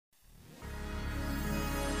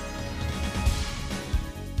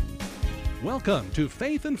Welcome to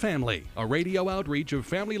Faith and Family, a radio outreach of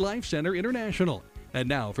Family Life Center International. And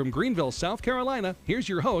now from Greenville, South Carolina, here's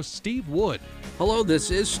your host, Steve Wood. Hello, this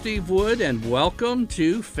is Steve Wood, and welcome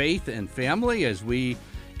to Faith and Family as we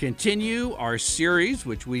continue our series,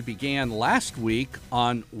 which we began last week,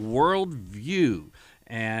 on worldview.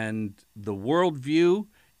 And the worldview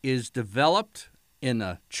is developed in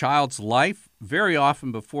a child's life very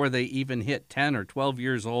often before they even hit 10 or 12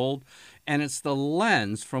 years old. And it's the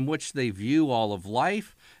lens from which they view all of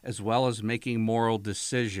life as well as making moral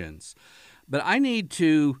decisions. But I need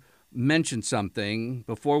to mention something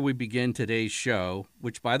before we begin today's show,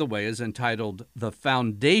 which, by the way, is entitled The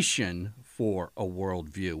Foundation for a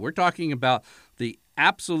Worldview. We're talking about the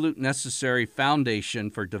absolute necessary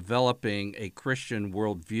foundation for developing a Christian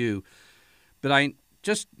worldview. But I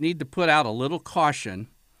just need to put out a little caution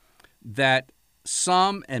that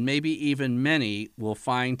some, and maybe even many, will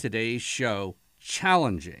find today's show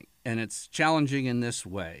challenging. And it's challenging in this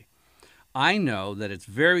way. I know that it's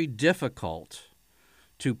very difficult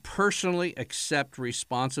to personally accept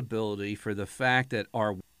responsibility for the fact that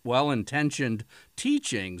our well-intentioned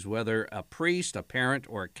teachings, whether a priest, a parent,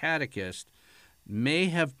 or a catechist, may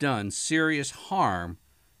have done serious harm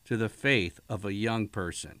to the faith of a young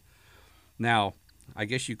person. Now, I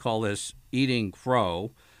guess you call this eating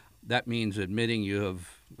crow. That means admitting you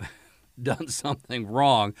have done something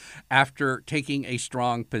wrong after taking a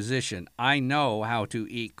strong position. I know how to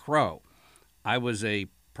eat crow. I was a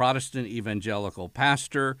Protestant evangelical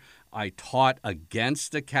pastor. I taught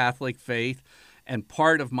against the Catholic faith, and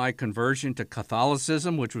part of my conversion to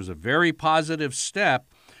Catholicism, which was a very positive step,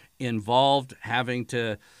 involved having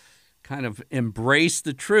to kind of embrace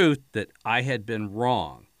the truth that I had been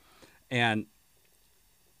wrong. And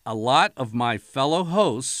a lot of my fellow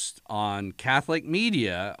hosts on Catholic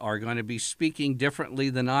media are going to be speaking differently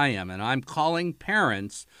than I am, and I'm calling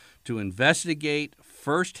parents to investigate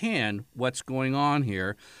firsthand what's going on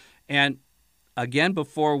here. And again,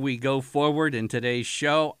 before we go forward in today's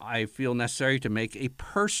show, I feel necessary to make a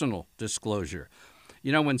personal disclosure.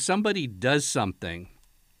 You know, when somebody does something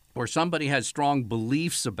or somebody has strong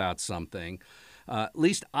beliefs about something, at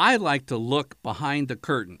least I like to look behind the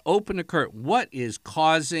curtain, open the curtain. What is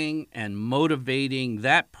causing and motivating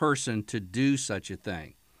that person to do such a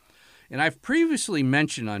thing? And I've previously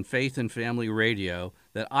mentioned on Faith and Family Radio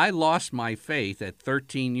that I lost my faith at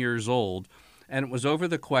 13 years old, and it was over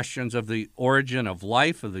the questions of the origin of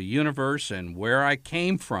life, of the universe, and where I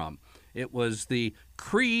came from. It was the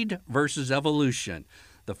creed versus evolution,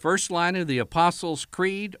 the first line of the Apostles'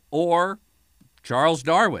 Creed or Charles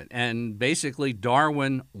Darwin, and basically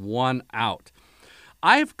Darwin won out.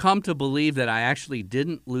 I've come to believe that I actually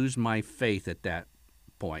didn't lose my faith at that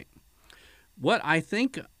point. What I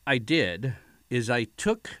think I did is I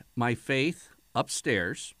took my faith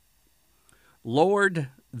upstairs, lowered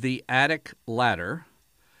the attic ladder,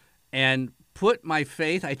 and put my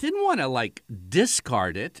faith, I didn't want to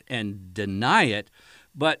discard it and deny it,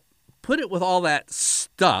 but put it with all that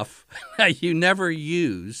stuff that you never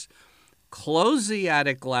use, close the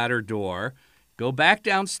attic ladder door, go back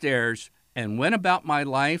downstairs, and went about my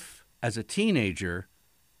life as a teenager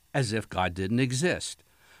as if God didn't exist.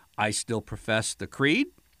 I still professed the creed.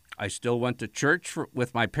 I still went to church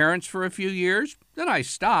with my parents for a few years. Then I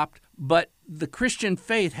stopped. But the Christian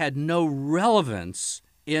faith had no relevance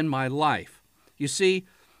in my life. You see,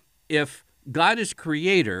 if God is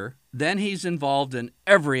creator, then he's involved in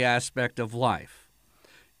every aspect of life.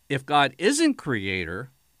 If God isn't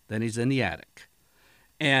creator, then he's in the attic.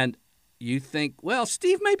 And you think, well,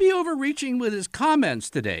 Steve may be overreaching with his comments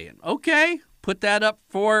today. And okay, put that up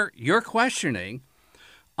for your questioning.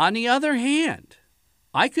 On the other hand,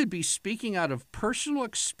 I could be speaking out of personal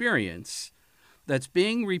experience that's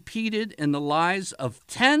being repeated in the lives of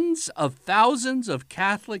tens of thousands of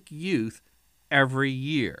Catholic youth every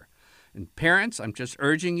year. And parents, I'm just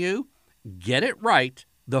urging you, get it right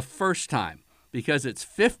the first time, because it's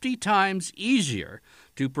 50 times easier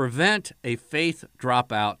to prevent a faith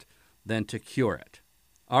dropout than to cure it.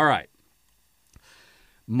 All right.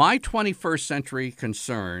 My 21st century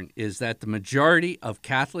concern is that the majority of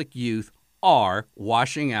Catholic youth are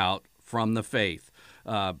washing out from the faith.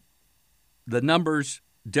 The numbers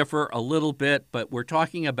differ a little bit, but we're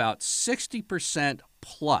talking about 60%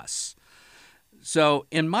 plus. So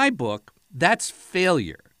in my book, that's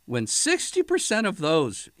failure. When 60% of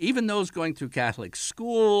those, even those going through Catholic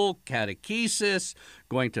school, catechesis,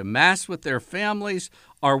 going to Mass with their families,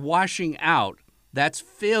 are washing out, that's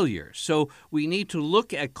failure. So we need to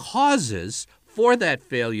look at causes for that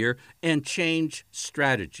failure and change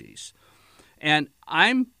strategies. And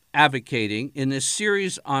I'm advocating in this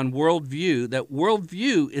series on worldview that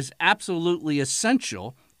worldview is absolutely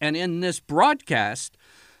essential. And in this broadcast,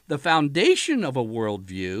 the foundation of a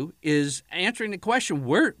worldview is answering the question,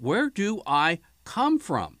 where do I come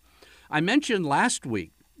from? I mentioned last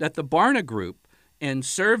week that the Barna Group, in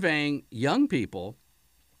surveying young people,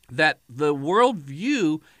 that the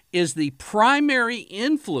worldview is the primary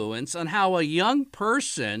influence on how a young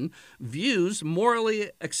person views morally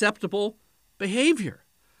acceptable behavior.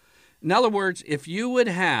 In other words, if you would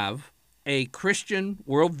have a Christian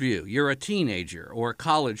worldview, you're a teenager or a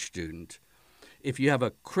college student, if you have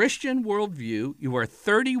a Christian worldview, you are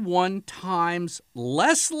 31 times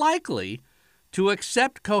less likely to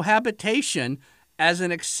accept cohabitation as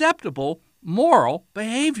an acceptable moral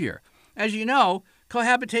behavior. As you know,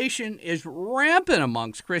 cohabitation is rampant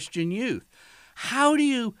amongst Christian youth. How do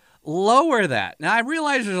you lower that? Now, I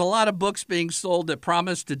realize there's a lot of books being sold that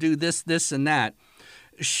promise to do this, this, and that.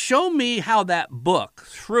 Show me how that book,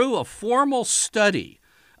 through a formal study,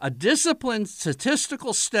 a disciplined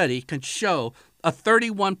statistical study, can show a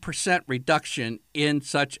 31% reduction in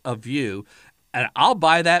such a view. And I'll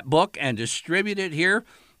buy that book and distribute it here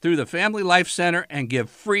through the Family Life Center and give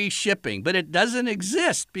free shipping. But it doesn't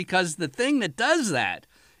exist because the thing that does that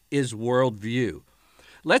is worldview.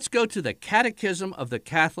 Let's go to the Catechism of the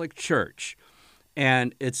Catholic Church.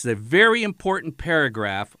 And it's a very important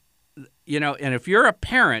paragraph. And if you're a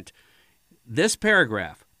parent, this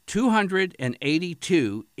paragraph,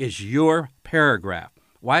 282, is your paragraph.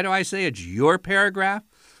 Why do I say it's your paragraph?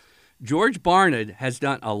 George Barna has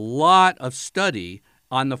done a lot of study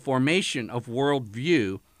on the formation of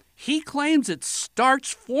worldview. He claims it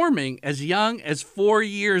starts forming as young as 4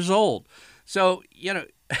 years old. So,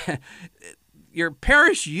 your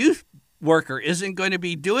parish youth worker isn't going to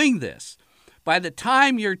be doing this. By the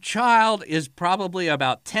time your child is probably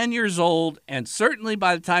about 10 years old, and certainly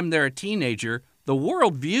by the time they're a teenager, the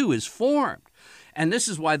worldview is formed. And this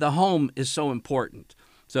is why the home is so important.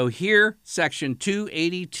 So here, section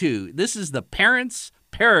 282, this is the parents'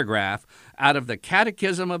 paragraph out of the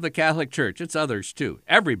Catechism of the Catholic Church. It's others too.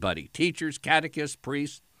 Everybody, teachers, catechists,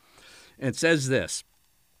 priests. It says this: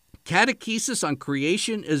 catechesis on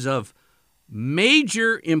creation is of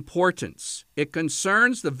major importance. It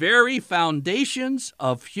concerns the very foundations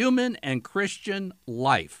of human and Christian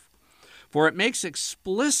life, for it makes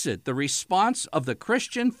explicit the response of the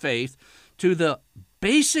Christian faith to the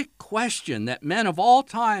basic question that men of all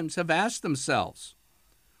times have asked themselves: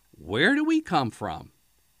 where do we come from?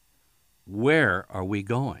 Where are we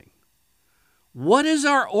going? What is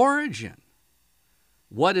our origin?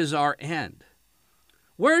 What is our end?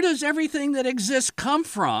 Where does everything that exists come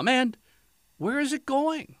from, and where is it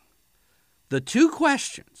going? The two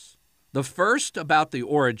questions, the first about the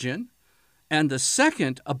origin and the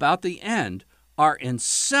second about the end, are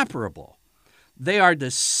inseparable. They are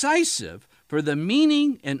decisive for the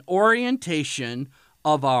meaning and orientation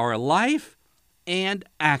of our life and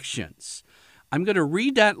actions. I'm going to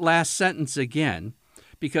read that last sentence again,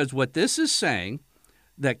 because what this is saying,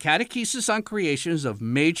 that catechesis on creation is of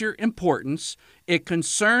major importance. It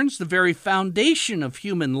concerns the very foundation of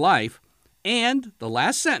human life. And the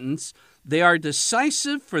last sentence, they are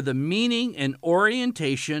decisive for the meaning and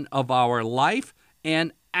orientation of our life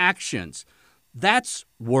and actions. That's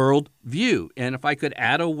worldview. And if I could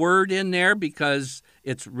add a word in there, because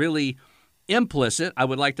it's really implicit, I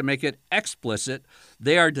would like to make it explicit.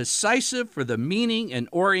 They are decisive for the meaning and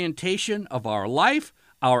orientation of our life,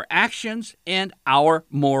 our actions, and our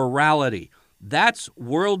morality. That's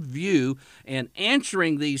worldview, and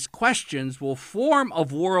answering these questions will form a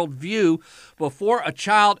worldview before a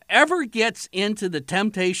child ever gets into the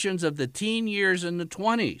temptations of the teen years and the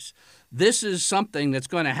 20s. This is something that's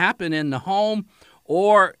going to happen in the home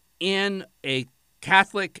or in a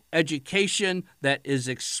Catholic education that is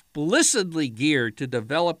explicitly geared to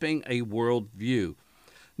developing a worldview.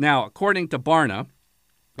 Now, according to Barna,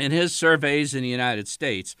 in his surveys in the United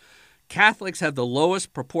States, Catholics have the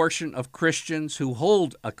lowest proportion of Christians who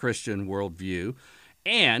hold a Christian worldview,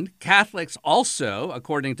 and Catholics also,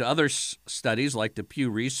 according to other studies like the Pew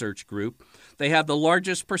Research Group, they have the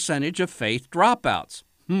largest percentage of faith dropouts.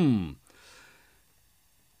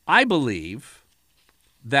 I believe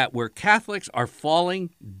that where Catholics are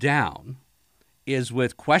falling down is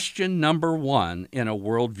with question number 1 in a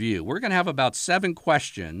worldview. We're going to have about 7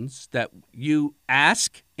 questions that you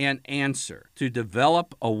ask and answer to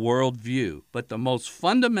develop a worldview. But the most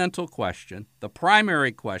fundamental question, the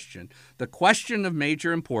primary question, the question of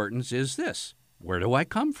major importance is this: where do I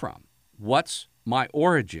come from? What's my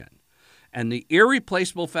origin? And the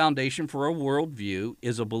irreplaceable foundation for a worldview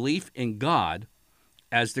is a belief in God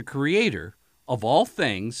as the creator of all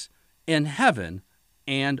things in heaven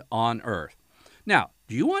and on earth. Now,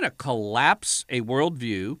 do you want to collapse a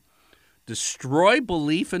worldview, destroy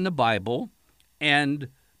belief in the Bible, and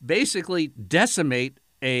basically decimate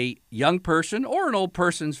a young person or an old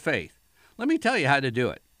person's faith? Let me tell you how to do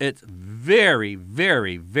it. It's very,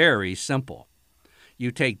 very, very simple. You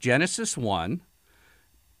take Genesis 1,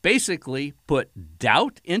 basically put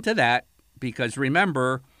doubt into that, because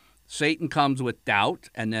remember, Satan comes with doubt,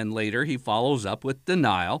 and then later he follows up with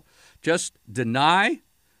denial. Just deny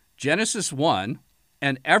Genesis 1,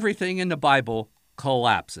 and everything in the Bible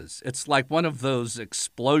collapses. It's like one of those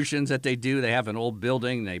explosions that they do. They have an old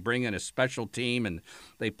building, they bring in a special team, and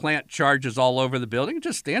they plant charges all over the building. It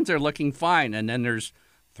just stands there looking fine, and then there's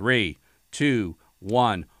 3, 2,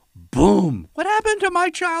 1, boom! What happened to my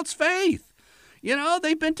child's faith? You know,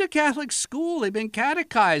 they've been to Catholic school, they've been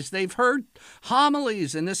catechized, they've heard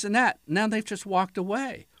homilies and this and that. Now they've just walked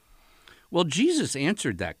away. Well, Jesus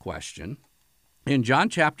answered that question. In John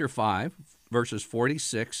chapter 5, verses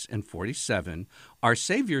 46 and 47, our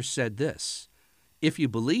Savior said this, "If you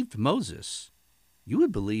believed Moses, you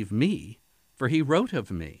would believe me, for he wrote of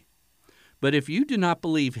me. But if you do not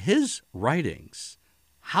believe his writings,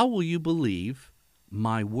 how will you believe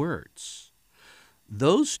my words?"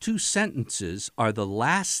 Those two sentences are the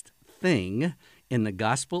last thing in the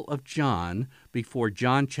Gospel of John before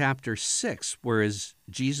John chapter 6, whereas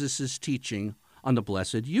Jesus is teaching on the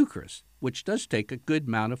Blessed Eucharist, which does take a good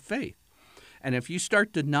amount of faith. And if you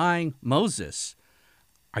start denying Moses,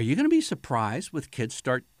 are you going to be surprised when kids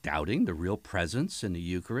start doubting the real presence in the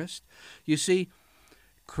Eucharist? You see,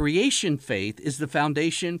 creation faith is the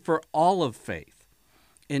foundation for all of faith.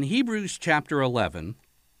 In Hebrews chapter 11,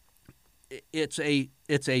 it's a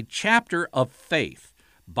chapter of faith.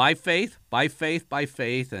 By faith, by faith, by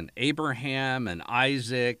faith, and Abraham and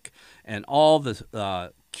Isaac and all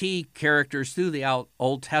the key characters through the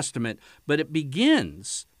Old Testament. But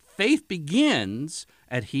faith begins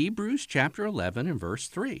at Hebrews chapter 11 and verse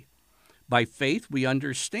 3. By faith, we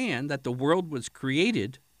understand that the world was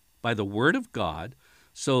created by the Word of God,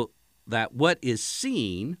 so that what is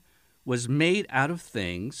seen was made out of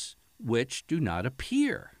things which do not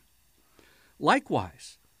appear.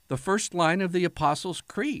 Likewise, the first line of the Apostles'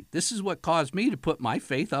 Creed. This is what caused me to put my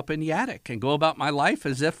faith up in the attic and go about my life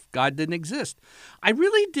as if God didn't exist. I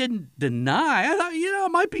really didn't deny. I thought,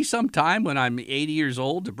 it might be some time when I'm 80 years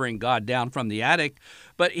old to bring God down from the attic,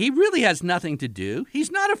 but he really has nothing to do.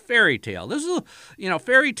 He's not a fairy tale. This is,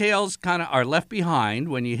 fairy tales kind of are left behind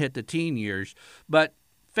when you hit the teen years, but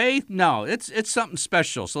faith, no, it's something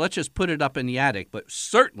special. So let's just put it up in the attic, but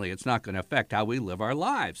certainly it's not going to affect how we live our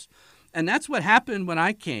lives. And that's what happened when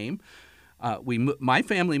I came. My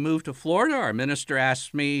family moved to Florida. Our minister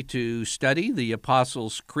asked me to study the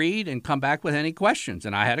Apostles' Creed and come back with any questions.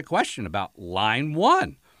 And I had a question about line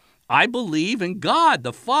 1. I believe in God,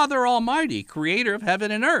 the Father Almighty, creator of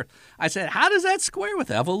heaven and earth. I said, how does that square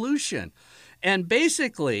with evolution? And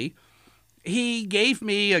basically, he gave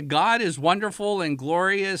me a God is wonderful and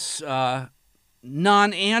glorious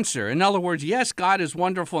non-answer. In other words, yes, God is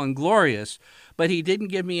wonderful and glorious, but he didn't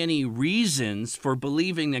give me any reasons for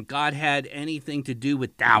believing that God had anything to do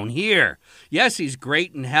with down here. Yes, he's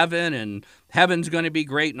great in heaven, and heaven's going to be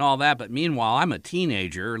great and all that, but meanwhile, I'm a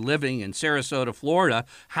teenager living in Sarasota, Florida.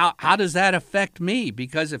 How does that affect me?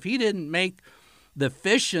 Because if he didn't make the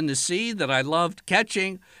fish in the sea that I loved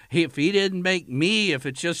catching, if he didn't make me, if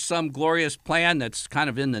it's just some glorious plan that's kind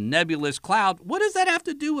of in the nebulous cloud, what does that have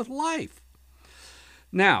to do with life?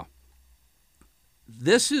 Now,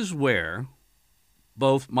 this is where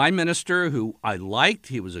both my minister, who I liked,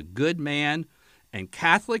 he was a good man, and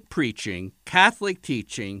Catholic preaching, Catholic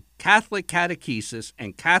teaching, Catholic catechesis,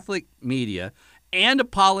 and Catholic media and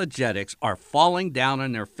apologetics are falling down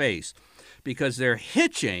on their face because they're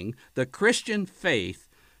hitching the Christian faith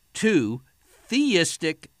to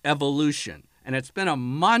theistic evolution. And it's been a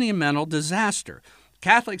monumental disaster.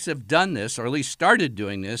 Catholics have done this, or at least started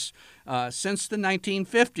doing this, since the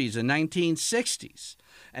 1950s and 1960s.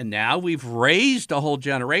 And now we've raised a whole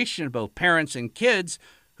generation of both parents and kids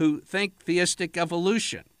who think theistic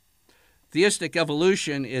evolution. Theistic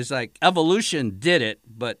evolution is like evolution did it,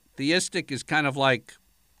 but theistic is kind of like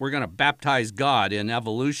we're going to baptize God in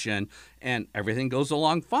evolution and everything goes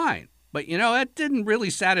along fine. But, that didn't really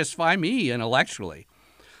satisfy me intellectually.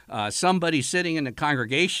 Somebody sitting in the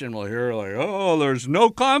congregation will hear there's no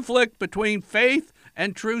conflict between faith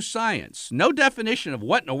and true science. No definition of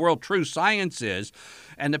what in the world true science is.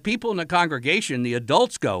 And the people in the congregation, the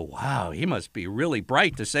adults go, wow, he must be really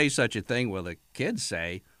bright to say such a thing. Well, the kids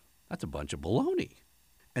say, that's a bunch of baloney.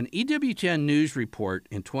 An EWTN News report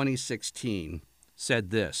in 2016 said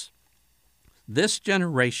this: this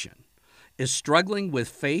generation is struggling with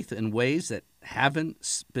faith in ways that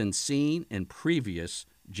haven't been seen in previous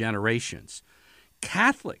generations.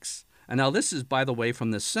 Catholics, and now this is, by the way,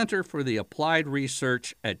 from the Center for the Applied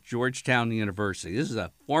Research at Georgetown University. This is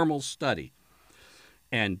a formal study.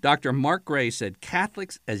 And Dr. Mark Gray said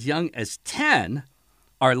Catholics as young as 10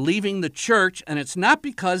 are leaving the church, and it's not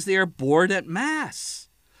because they are bored at Mass.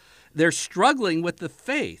 They're struggling with the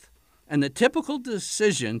faith. And the typical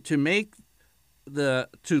decision to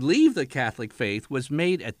leave the Catholic faith was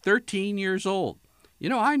made at 13 years old. You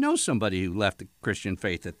know, I know somebody who left the Christian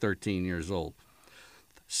faith at 13 years old.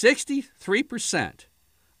 63%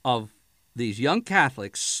 of these young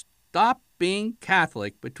Catholics stopped being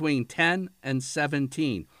Catholic between 10 and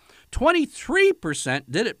 17. 23%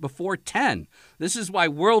 did it before 10. This is why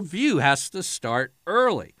worldview has to start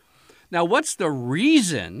early. Now, what's the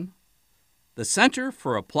reason the Center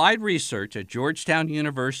for Applied Research at Georgetown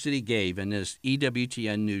University gave in this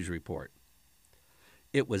EWTN News report?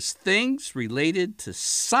 It was things related to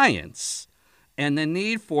science and the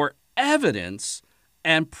need for evidence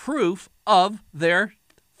and proof of their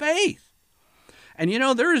faith. And you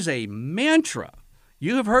know, there is a mantra.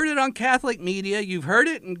 You have heard it on Catholic media. You've heard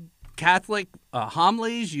it in Catholic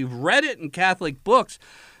homilies. You've read it in Catholic books.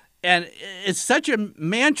 And it's such a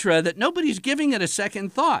mantra that nobody's giving it a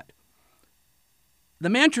second thought. The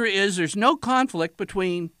mantra is there's no conflict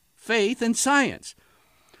between faith and science.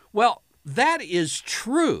 Well, that is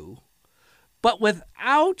true, but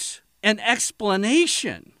without an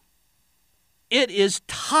explanation, it is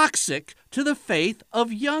toxic to the faith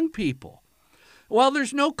of young people. Well,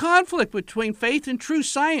 there's no conflict between faith and true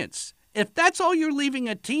science. If that's all you're leaving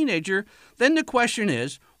a teenager, then the question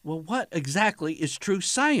is, well, what exactly is true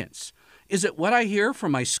science? Is it what I hear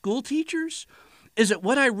from my school teachers? Is it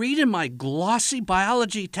what I read in my glossy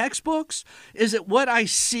biology textbooks? Is it what I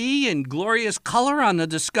see in glorious color on the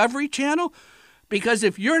Discovery Channel? Because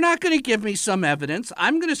if you're not going to give me some evidence,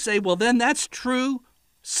 I'm going to say, well, then that's true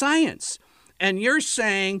science. And you're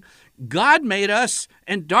saying God made us,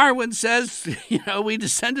 and Darwin says, we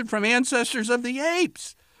descended from ancestors of the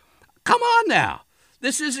apes. Come on now.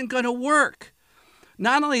 This isn't going to work.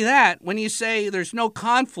 Not only that, when you say there's no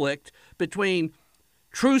conflict between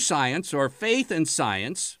true science or faith in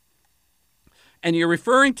science, and you're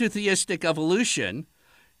referring to theistic evolution,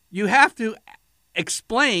 you have to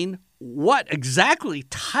explain what exactly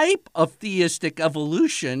type of theistic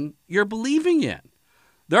evolution you're believing in.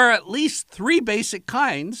 There are at least 3 basic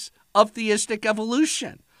kinds of theistic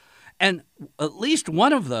evolution, and at least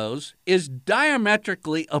one of those is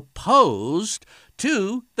diametrically opposed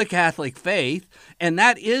to the Catholic faith, and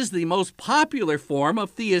that is the most popular form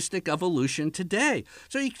of theistic evolution today.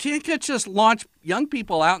 So you can't just launch young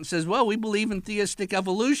people out and says, well, we believe in theistic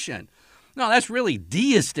evolution. No, that's really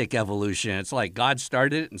deistic evolution. It's like God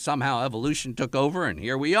started it and somehow evolution took over, and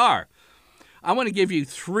here we are. I want to give you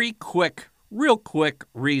 3 real quick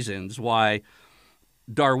reasons why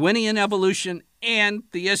Darwinian evolution and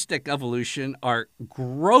theistic evolution are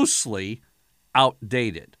grossly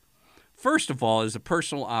outdated. First of all, is a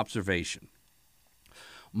personal observation.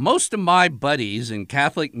 Most of my buddies in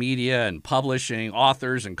Catholic media and publishing,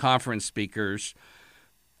 authors and conference speakers,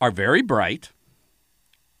 are very bright.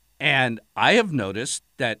 And I have noticed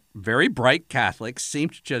that very bright Catholics seem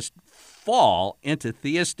to just fall into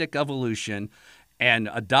theistic evolution and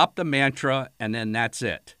adopt the mantra, and then that's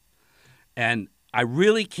it. And I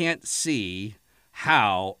really can't see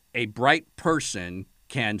how a bright person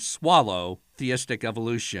can swallow theistic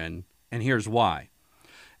evolution, and here's why.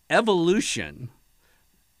 Evolution,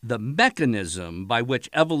 the mechanism by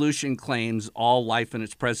which evolution claims all life in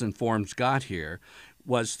its present forms got here,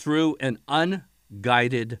 was through an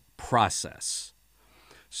unguided process.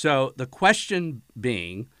 So the question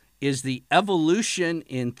being, is the evolution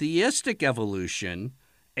in theistic evolution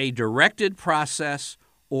a directed process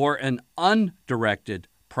or an undirected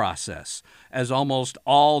process, as almost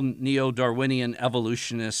all neo-Darwinian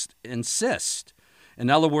evolutionists insist?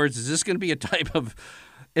 In other words, is this going to be a type of,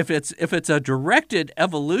 if it's a directed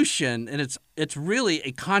evolution, and it's really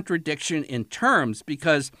a contradiction in terms,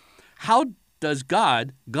 because how does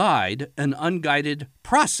God guide an unguided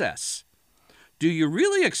process? Do you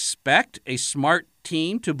really expect a smart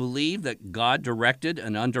teen to believe that God directed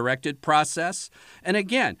an undirected process? And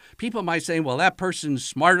again, people might say, well, that person's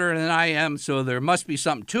smarter than I am, so there must be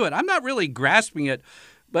something to it. I'm not really grasping it,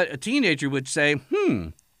 but a teenager would say,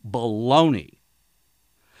 baloney.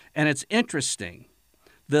 And it's interesting.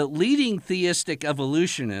 The leading theistic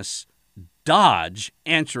evolutionists dodge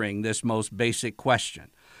answering this most basic question.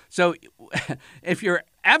 So if you're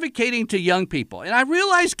advocating to young people. And I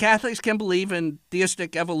realize Catholics can believe in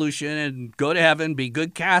theistic evolution and go to heaven, be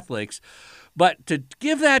good Catholics. But to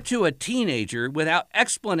give that to a teenager without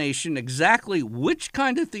explanation exactly which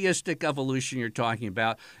kind of theistic evolution you're talking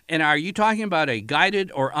about, and are you talking about a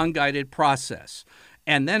guided or unguided process?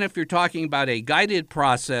 And then if you're talking about a guided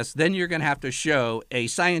process, then you're going to have to show a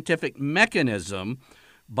scientific mechanism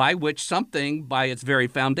by which something, by its very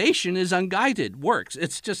foundation, is unguided, works.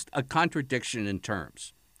 It's just a contradiction in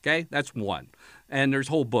terms. Okay, that's one. And there's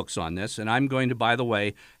whole books on this. And I'm going to, by the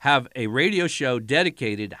way, have a radio show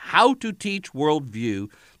dedicated how to teach worldview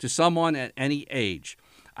to someone at any age.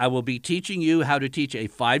 I will be teaching you how to teach a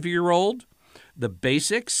 5-year-old the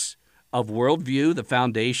basics of worldview, the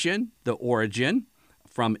foundation, the origin,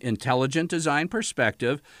 from intelligent design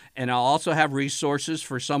perspective, and I'll also have resources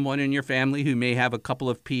for someone in your family who may have a couple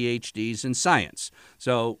of PhDs in science.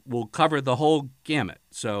 So we'll cover the whole gamut.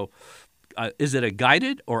 So is it a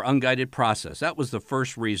guided or unguided process? That was the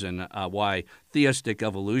first reason why theistic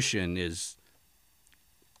evolution is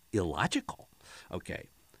illogical. Okay,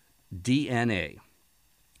 DNA.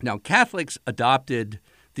 Now, Catholics adopted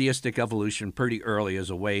theistic evolution pretty early as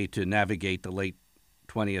a way to navigate the late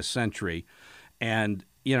 20th century. And,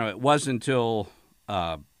 it wasn't until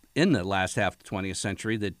in the last half of the 20th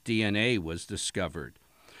century that DNA was discovered.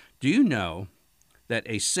 Do you know that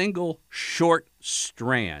a single short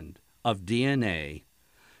strand of DNA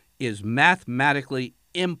is mathematically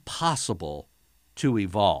impossible to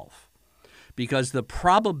evolve? Because the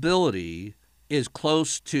probability is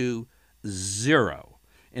close to 0.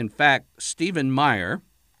 In fact, Stephen Meyer,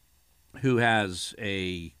 who has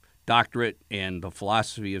a doctorate in the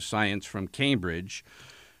philosophy of science from Cambridge,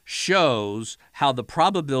 shows how the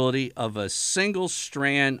probability of a single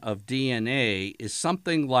strand of DNA is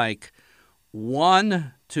something like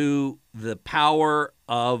 1 to the power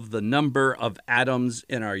of the number of atoms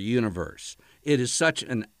in our universe. It is such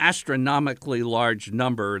an astronomically large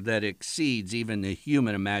number that exceeds even the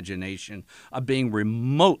human imagination of being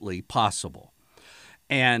remotely possible.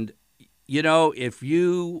 And, if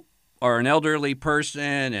you are an elderly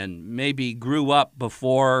person and maybe grew up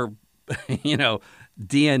before,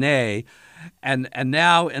 DNA, and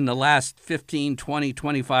now in the last 15, 20,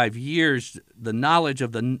 25 years, the knowledge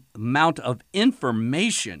of the amount of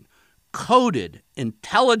information, coded,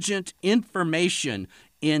 intelligent information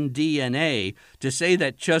in DNA, to say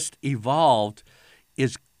that just evolved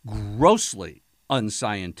is grossly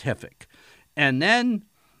unscientific. And then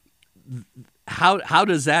how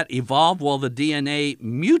does that evolve? Well, the DNA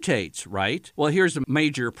mutates, right? Well, here's a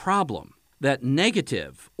major problem, that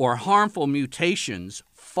negative or harmful mutations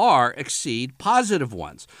far exceed positive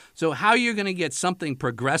ones. So how you're going to get something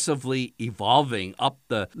progressively evolving up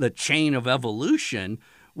the chain of evolution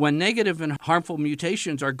when negative and harmful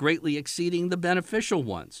mutations are greatly exceeding the beneficial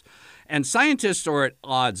ones? And scientists are at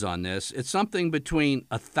odds on this. It's something between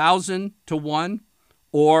 1,000 to 1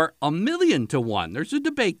 or 1,000,000 to 1. There's a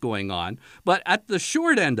debate going on, but at the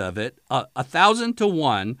short end of it, 1,000 to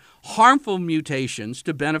 1 harmful mutations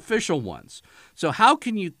to beneficial ones. So how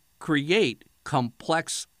can you create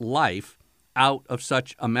complex life out of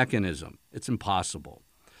such a mechanism? It's impossible.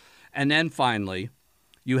 And then finally,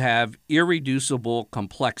 you have irreducible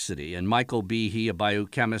complexity. And Michael Behe, a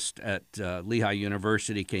biochemist at Lehigh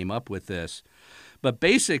University, came up with this. But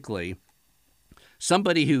basically,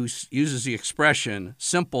 somebody who uses the expression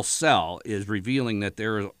simple cell is revealing that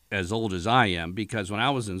they're as old as I am, because when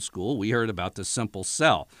I was in school, we heard about the simple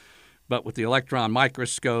cell. But with the electron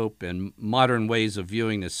microscope and modern ways of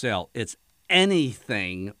viewing the cell, it's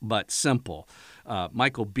anything but simple.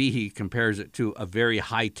 Michael Behe compares it to a very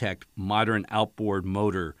high-tech modern outboard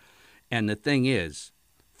motor. And the thing is,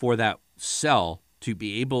 for that cell to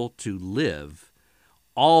be able to live,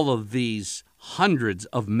 all of these hundreds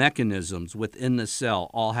of mechanisms within the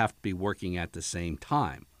cell all have to be working at the same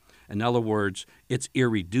time. In other words, it's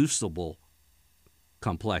irreducible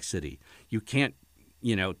complexity. You can't,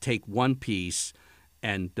 take one piece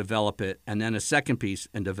and develop it, and then a second piece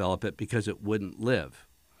and develop it, because it wouldn't live.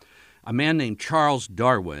 A man named Charles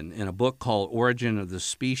Darwin, in a book called Origin of the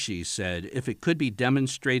Species, said, if it could be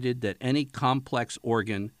demonstrated that any complex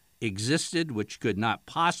organ existed which could not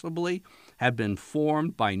possibly have been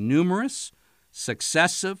formed by numerous,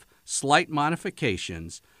 successive, slight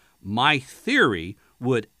modifications, my theory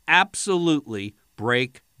would absolutely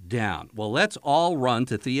break down. Well, let's all run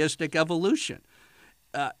to theistic evolution.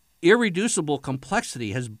 Irreducible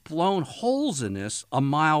complexity has blown holes in this a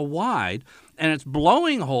mile wide, and it's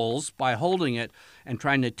blowing holes by holding it and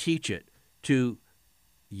trying to teach it to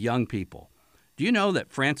young people. Do you know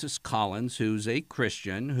that Francis Collins, who's a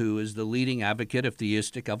Christian, who is the leading advocate of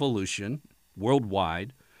theistic evolution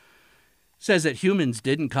worldwide says that humans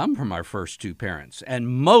didn't come from our first two parents. And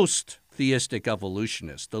most theistic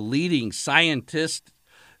evolutionists, the leading scientists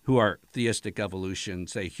who are theistic evolution,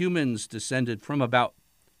 say humans descended from about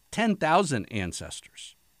 10,000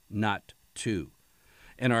 ancestors, not two.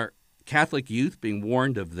 And our Catholic youth being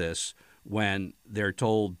warned of this when they're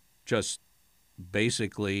told just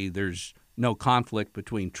basically there's no conflict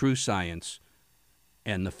between true science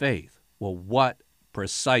and the faith. Well, what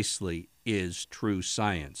precisely is true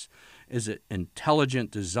science? Is it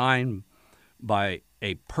intelligent design by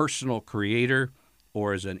a personal creator,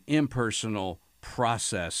 or is it an impersonal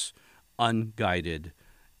process, unguided?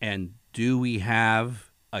 And do we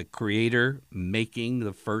have a creator making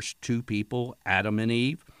the first two people, Adam and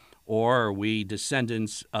Eve? Or are we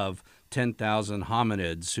descendants of 10,000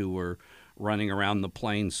 hominids who were running around the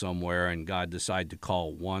plain somewhere and God decided to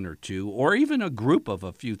call one or two, or even a group of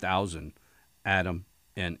a few thousand, Adam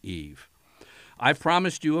and Eve? I've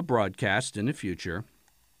promised you a broadcast in the future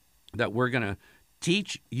that we're going to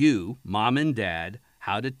teach you, mom and dad,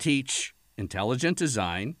 how to teach intelligent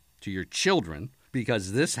design to your children,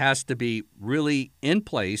 because this has to be really in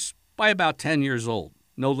place by about 10 years old,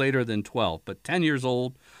 no later than 12, but 10 years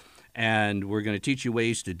old. And we're going to teach you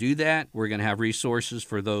ways to do that. We're going to have resources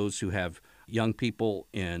for those who have young people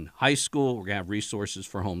in high school. We're going to have resources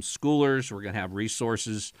for homeschoolers. We're going to have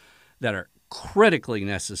resources that are critically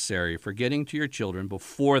necessary for getting to your children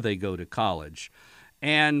before they go to college,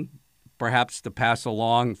 and perhaps to pass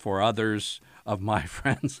along for others of my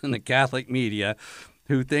friends in the Catholic media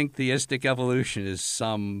who think theistic evolution is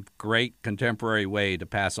some great contemporary way to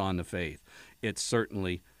pass on the faith. It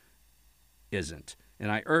certainly isn't.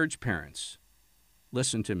 And I urge parents,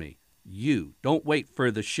 listen to me. You don't wait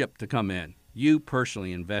for the ship to come in. You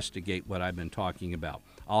personally investigate what I've been talking about.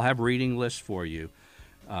 I'll have reading lists for you.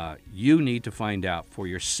 You need to find out for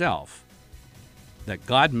yourself that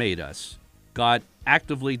God made us, God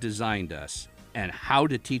actively designed us, and how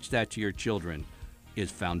to teach that to your children is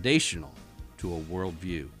foundational to a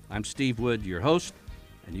worldview. I'm Steve Wood, your host,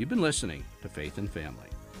 and you've been listening to Faith and Family.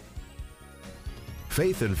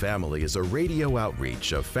 Faith and Family is a radio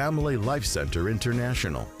outreach of Family Life Center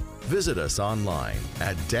International. Visit us online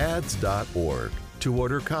at dads.org to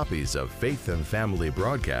order copies of Faith and Family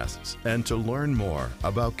broadcasts and to learn more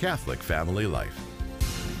about Catholic family life.